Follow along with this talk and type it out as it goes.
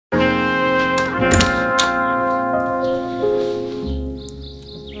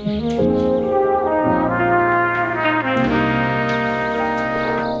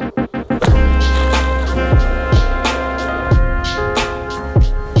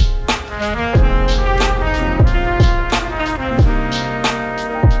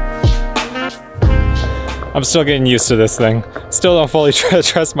I'm still getting used to this thing. Still don't fully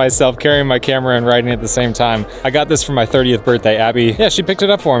trust myself carrying my camera and riding at the same time. I got this for my 30th birthday. Abby, yeah, she picked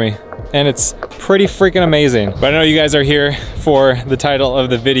it up for me. And it's pretty freaking amazing. But I know you guys are here for the title of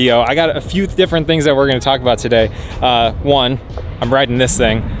the video. I got a few different things that we're gonna talk about today. One, I'm riding this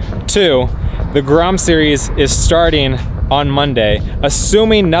thing. Two, the Grom series is starting on Monday,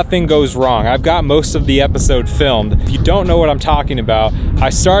 assuming nothing goes wrong. I've got most of the episode filmed. If you don't know what I'm talking about, I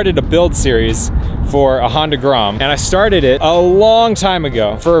started a build series for a Honda Grom, and I started it a long time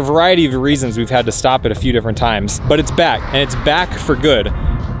ago. For a variety of reasons, we've had to stop it a few different times, but it's back, and it's back for good.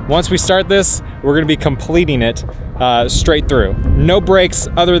 Once we start this, we're gonna be completing it straight through. No breaks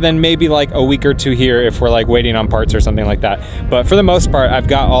other than maybe like a week or two here if we're like waiting on parts or something like that. But for the most part, I've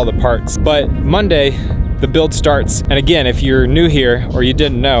got all the parts. But Monday, the build starts. And again, if you're new here or you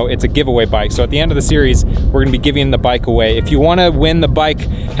didn't know, it's a giveaway bike. So at the end of the series, we're gonna be giving the bike away. If you wanna win the bike,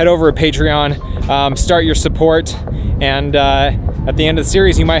 head over to Patreon, start your support, and at the end of the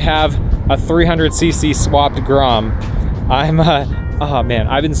series, you might have a 300cc swapped Grom. Oh man,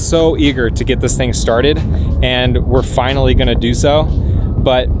 I've been so eager to get this thing started, and we're finally gonna do so.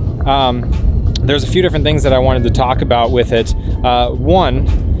 But there's a few different things that I wanted to talk about with it.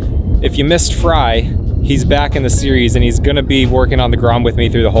 One, if you missed Fry, he's back in the series and he's gonna be working on the Grom with me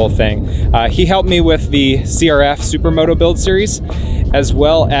through the whole thing. He helped me with the CRF Supermoto Build Series, as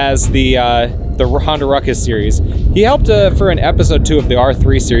well as the Honda Ruckus series. He helped for an episode 2 of the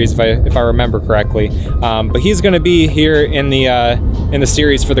R3 series, if I remember correctly. But he's gonna be here in the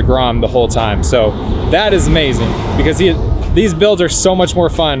series for the Grom the whole time. So that is amazing, because these builds are so much more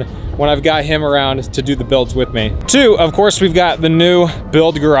fun when I've got him around to do the builds with me. 2, of course, we've got the new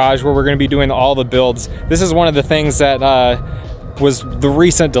build garage where we're gonna be doing all the builds. This is one of the things that was the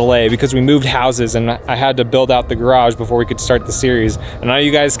recent delay, because we moved houses and I had to build out the garage before we could start the series. And I know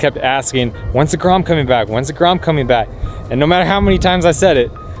you guys kept asking, when's the Grom coming back? When's the Grom coming back? And no matter how many times I said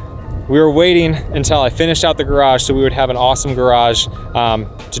it, we were waiting until I finished out the garage so we would have an awesome garage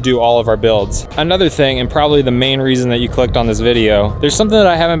to do all of our builds. Another thing, and probably the main reason that you clicked on this video, there's something that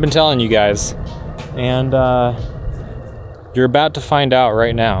I haven't been telling you guys, and you're about to find out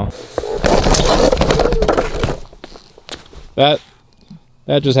right now.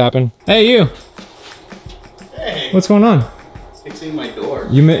 That just happened. Hey, you. Hey. What's going on? Fixing my door.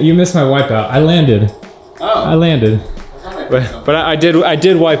 You missed my wipeout. I landed. Oh. I landed. But I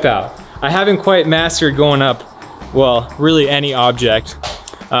did wipe out. I haven't quite mastered going up, well, really any object.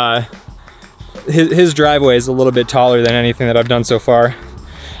 His driveway is a little bit taller than anything that I've done so far.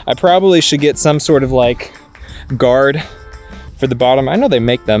 I probably should get some sort of like guard for the bottom. I know they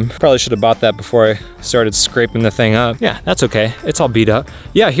make them. Probably should have bought that before I started scraping the thing up. Yeah, that's okay. It's all beat up.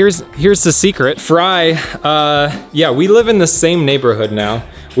 Yeah, here's the secret. Fry, yeah, we live in the same neighborhood now,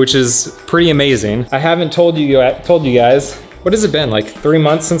 which is pretty amazing. I haven't told you guys, what has it been, like 3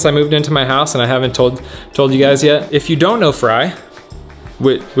 months since I moved into my house, and I haven't told you guys yet. If you don't know Fry,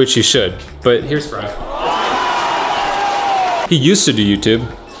 which you should, but here's Fry. He used to do YouTube.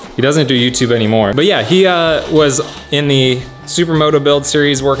 He doesn't do YouTube anymore. But yeah, he was in the Supermoto Build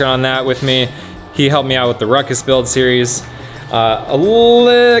Series working on that with me. He helped me out with the Ruckus Build Series.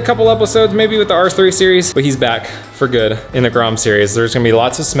 A couple episodes maybe with the R3 series, but he's back for good in the Grom series. There's gonna be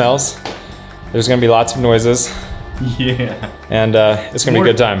lots of smells. There's gonna be lots of noises. Yeah. And it's gonna be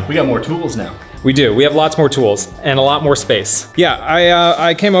a good time. We got more tools now. We do. We have lots more tools and a lot more space. Yeah,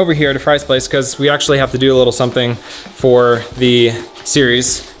 I came over here to Fry's place because we actually have to do a little something for the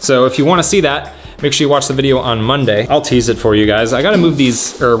series. So if you want to see that, make sure you watch the video on Monday. I'll tease it for you guys. I gotta move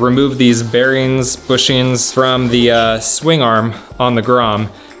these, or remove these bearings, bushings from the swing arm on the Grom,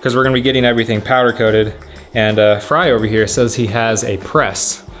 because we're gonna be getting everything powder coated. And Fry over here says he has a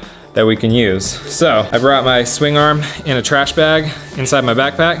press that we can use. So I brought my swing arm in a trash bag inside my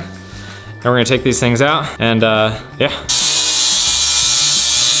backpack. And we're gonna take these things out, and yeah.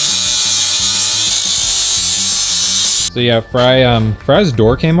 So yeah, Fry's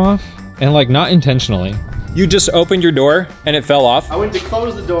door came off, and like not intentionally. You just opened your door and it fell off? I went to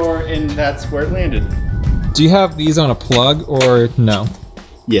close the door and that's where it landed. Do you have these on a plug or no?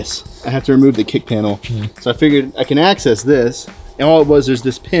 Yes, I have to remove the kick panel. So I figured I can access this, and all it was, there's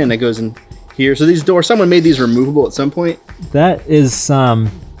this pin that goes in here. So these doors, someone made these removable at some point. That is,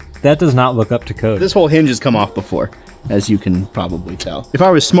 that does not look up to code. This whole hinge has come off before, as you can probably tell. If I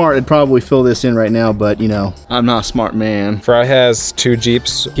was smart, I'd probably fill this in right now, but you know, I'm not a smart man. Fry has 2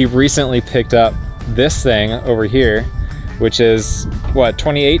 Jeeps. He recently picked up this thing over here, which is, what,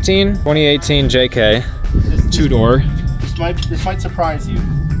 2018? 2018 JK, 2-door. This might surprise you,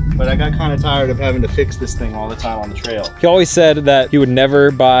 but I got kind of tired of having to fix this thing all the time on the trail. He always said that he would never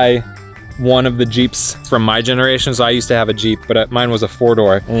buy one of the Jeeps from my generation. So I used to have a Jeep, but mine was a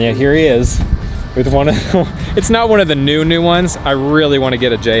 4-door. And yeah, here he is with one of, it's not one of the new ones. I really want to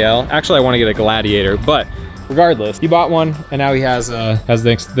get a JL. Actually, I want to get a Gladiator, but regardless, he bought one and now he has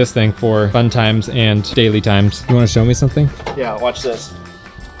this thing for fun times and daily times. You want to show me something? Yeah, watch this.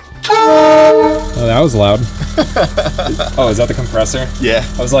 Oh, that was loud. Oh, is that the compressor? Yeah.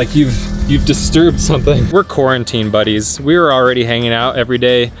 I was like, you've disturbed something. We're quarantine buddies. We were already hanging out every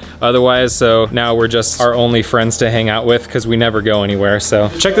day otherwise, so now we're just our only friends to hang out with because we never go anywhere. So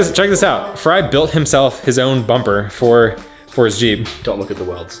check this out. Fry built himself his own bumper for his Jeep. Don't look at the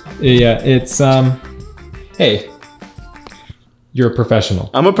welds. Yeah, it's hey. You're a professional.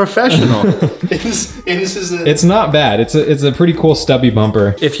 I'm a professional. It's not bad. It's a pretty cool stubby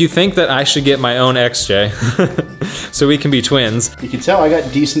bumper. If you think that I should get my own XJ, so we can be twins. You can tell I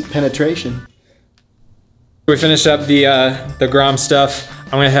got decent penetration. We finished up the Grom stuff.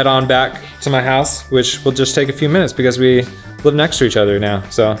 I'm gonna head on back to my house, which will just take a few minutes because we live next to each other now.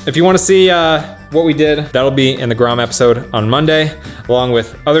 So if you wanna see what we did, that'll be in the Grom episode on Monday, along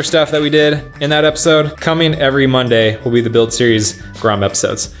with other stuff that we did in that episode. Coming every Monday will be the Build Series Grom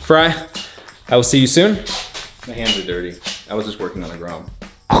episodes. Fry, I will see you soon. My hands are dirty. I was just working on the Grom.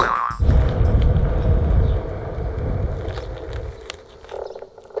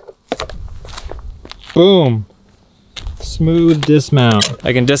 Boom. Smooth dismount.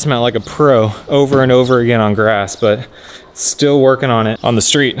 I can dismount like a pro over and over again on grass, but still working on it on the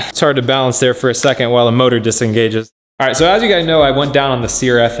street. It's hard to balance there for a second while the motor disengages. All right, so as you guys know, I went down on the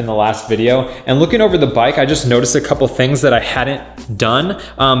CRF in the last video, and looking over the bike, I just noticed a couple things that I hadn't done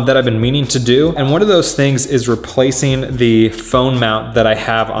that I've been meaning to do. And one of those things is replacing the phone mount that I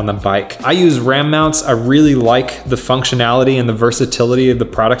have on the bike. I use RAM mounts. I really like the functionality and the versatility of the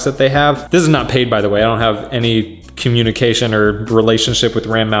products that they have. This is not paid, by the way. I don't have any communication or relationship with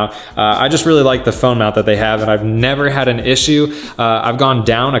RAM mount. I just really like the phone mount that they have, and I've never had an issue. I've gone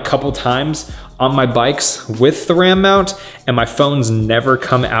down a couple times on my bikes with the RAM mount, and my phones never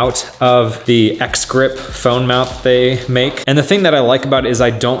come out of the X-Grip phone mount they make. And the thing that I like about it is I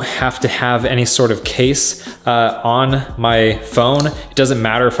don't have to have any sort of case on my phone. It doesn't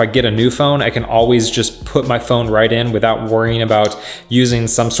matter if I get a new phone, I can always just put my phone right in without worrying about using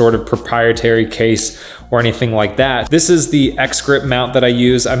some sort of proprietary case or anything like that. This is the X-Grip mount that I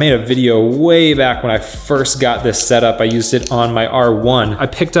use. I made a video way back when I first got this set up. I used it on my R1. I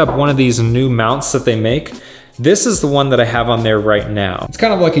picked up one of these new mounts that they make. This is the one that I have on there right now. It's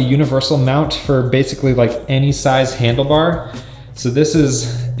kind of like a universal mount for basically like any size handlebar. So this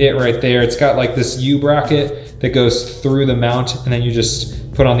is it right there. It's got like this U bracket that goes through the mount, and then you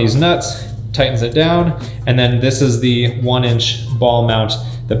just put on these nuts, tightens it down, and then this is the 1-inch ball mount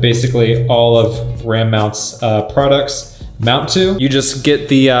that basically all of RAM Mount's products mount to. You just get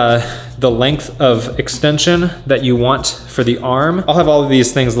the length of extension that you want for the arm. I'll have all of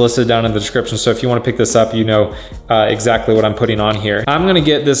these things listed down in the description, so if you want to pick this up, you know exactly what I'm putting on here. I'm gonna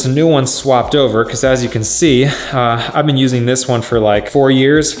get this new one swapped over, because as you can see, I've been using this one for like 4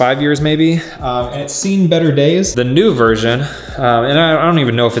 years, 5 years maybe, and it's seen better days. The new version, and I don't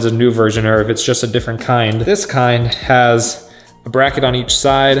even know if it's a new version or if it's just a different kind. This kind has a bracket on each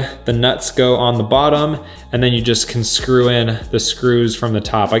side, the nuts go on the bottom, and then you just can screw in the screws from the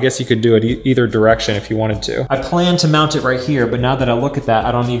top. I guess you could do it either direction if you wanted to. I plan to mount it right here, but now that I look at that,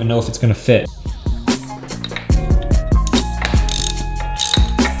 I don't even know if it's gonna fit.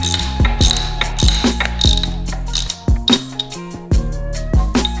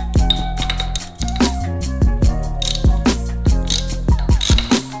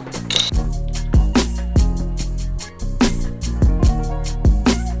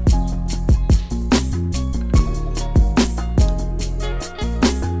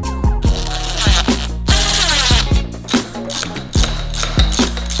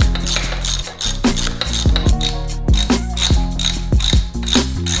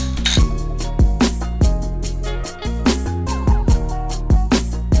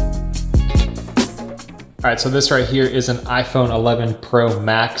 All right, so this right here is an iPhone 11 Pro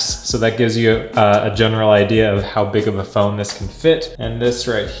Max. So that gives you a general idea of how big of a phone this can fit. And this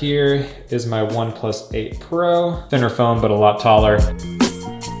right here is my OnePlus 8 Pro. Thinner phone, but a lot taller.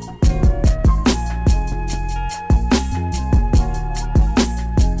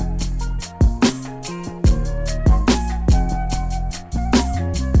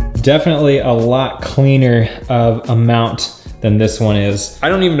 Definitely a lot cleaner of a mount than this one is. I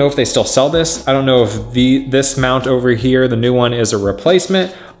don't even know if they still sell this. I don't know if this mount over here, the new one, is a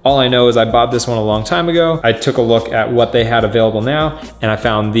replacement. All I know is I bought this one a long time ago. I took a look at what they had available now, and I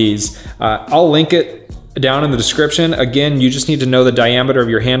found these. I'll link it down in the description. Again, you just need to know the diameter of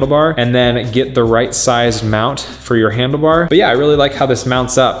your handlebar and then get the right size mount for your handlebar. But yeah, I really like how this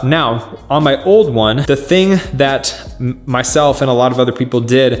mounts up. Now, on my old one, the thing that myself and a lot of other people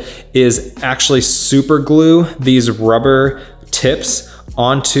did is actually super glue these rubber tips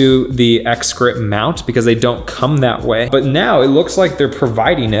onto the X-Grip mount because they don't come that way. But now it looks like they're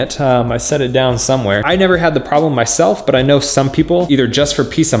providing it. I set it down somewhere. I never had the problem myself, but I know some people, either just for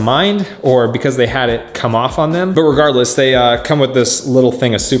peace of mind or because they had it come off on them. But regardless, they come with this little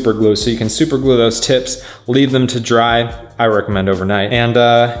thing of super glue. So you can super glue those tips, leave them to dry. I recommend overnight, and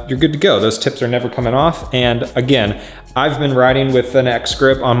you're good to go. Those tips are never coming off. And again, I've been riding with an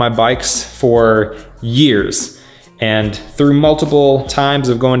X-Grip on my bikes for years. And through multiple times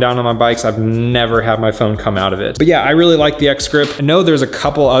of going down on my bikes, I've never had my phone come out of it. But yeah, I really like the X-Grip. I know there's a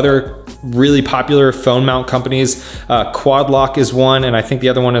couple other really popular phone mount companies. Quad Lock is one, and I think the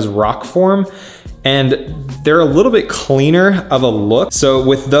other one is Rockform. And they're a little bit cleaner of a look. So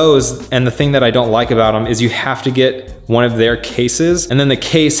with those, and the thing that I don't like about them is you have to get one of their cases, and then the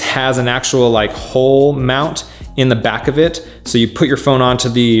case has an actual like hole mount in the back of it. So you put your phone onto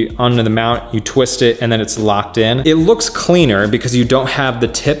the mount, you twist it, and then it's locked in. It looks cleaner because you don't have the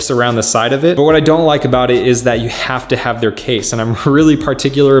tips around the side of it. But what I don't like about it is that you have to have their case. And I'm really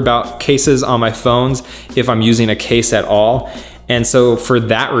particular about cases on my phones if I'm using a case at all. And so for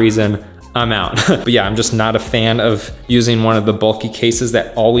that reason, I'm out. But yeah, I'm just not a fan of using one of the bulky cases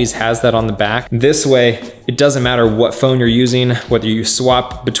that always has that on the back. This way, it doesn't matter what phone you're using, whether you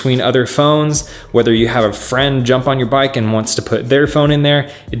swap between other phones, whether you have a friend jump on your bike and wants to put their phone in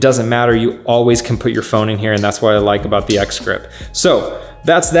there, it doesn't matter. You always can put your phone in here, and that's what I like about the X-Grip. So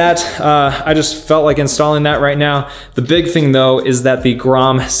that's that. I just felt like installing that right now. The big thing though is that the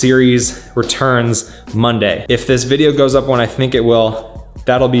Grom series returns Monday. If this video goes up when I think it will,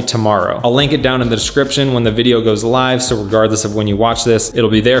 that'll be tomorrow. I'll link it down in the description when the video goes live, so regardless of when you watch this,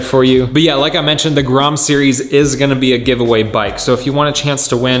 it'll be there for you. But yeah, like I mentioned, the Grom series is gonna be a giveaway bike. So if you want a chance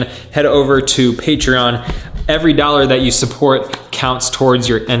to win, head over to Patreon. Every dollar that you support counts towards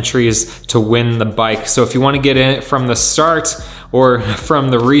your entries to win the bike. So if you wanna get in it from the start or from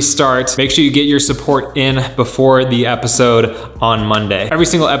the restart, make sure you get your support in before the episode on Monday. Every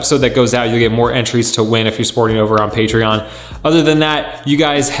single episode that goes out, you'll get more entries to win if you're supporting over on Patreon. Other than that, you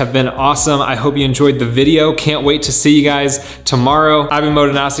guys have been awesome. I hope you enjoyed the video. Can't wait to see you guys tomorrow. I've been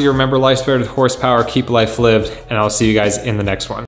Motonosity. Remember, life's better with horsepower. Keep life lived, and I'll see you guys in the next one.